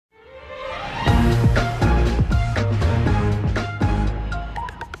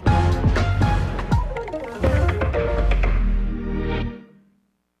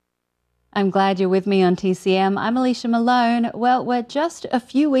I'm glad you're with me on TCM. I'm Alicia Malone. Well, we're just a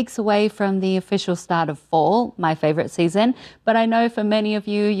few weeks away from the official start of fall, my favourite season, but I know for many of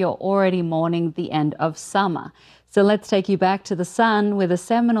you, you're already mourning the end of summer. So let's take you back to the sun with a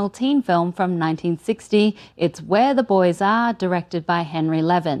seminal teen film from 1960. It's Where the Boys Are, directed by Henry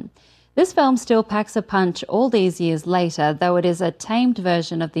Levin. This film still packs a punch all these years later, though it is a tamed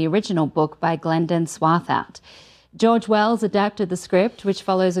version of the original book by Glendon Swarthout. George Wells adapted the script, which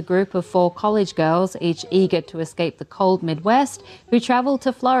follows a group of 4 college girls, each eager to escape the cold Midwest, who travel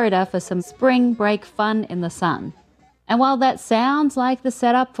to Florida for some spring break fun in the sun. And while that sounds like the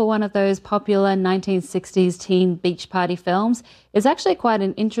setup for one of those popular 1960s teen beach party films, it's actually quite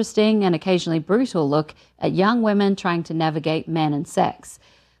an interesting and occasionally brutal look at young women trying to navigate men and sex.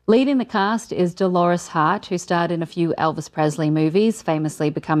 Leading the cast is Dolores Hart, who starred in a few Elvis Presley movies, famously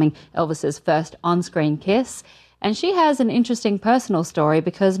becoming Elvis's first on-screen kiss. And she has an interesting personal story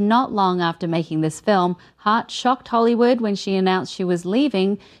because not long after making this film, Hart shocked Hollywood when she announced she was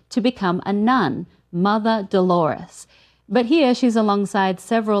leaving to become a nun, Mother Dolores. But here she's alongside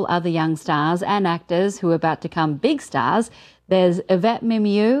several other young stars and actors who are about to become big stars. There's Yvette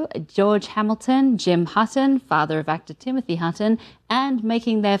Mimieux, George Hamilton, Jim Hutton, father of actor Timothy Hutton, and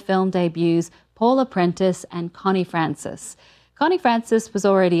making their film debuts, Paula Prentice and Connie Francis. Connie Francis was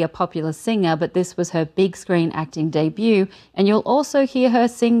already a popular singer, but this was her big screen acting debut, and you'll also hear her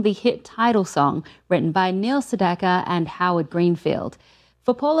sing the hit title song written by Neil Sedaka and Howard Greenfield.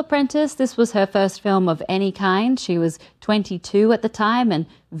 For Paula Prentice, this was her first film of any kind. She was 22 at the time and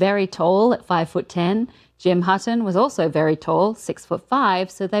very tall at 5'10". Jim Hutton was also very tall, 6'5",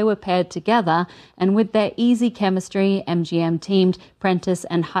 so they were paired together, and with their easy chemistry, MGM teamed Prentice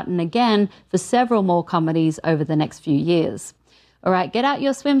and Hutton again for several more comedies over the next few years. All right, get out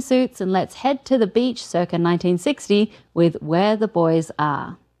your swimsuits and let's head to the beach circa 1960 with Where the Boys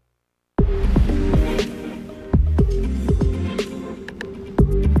Are.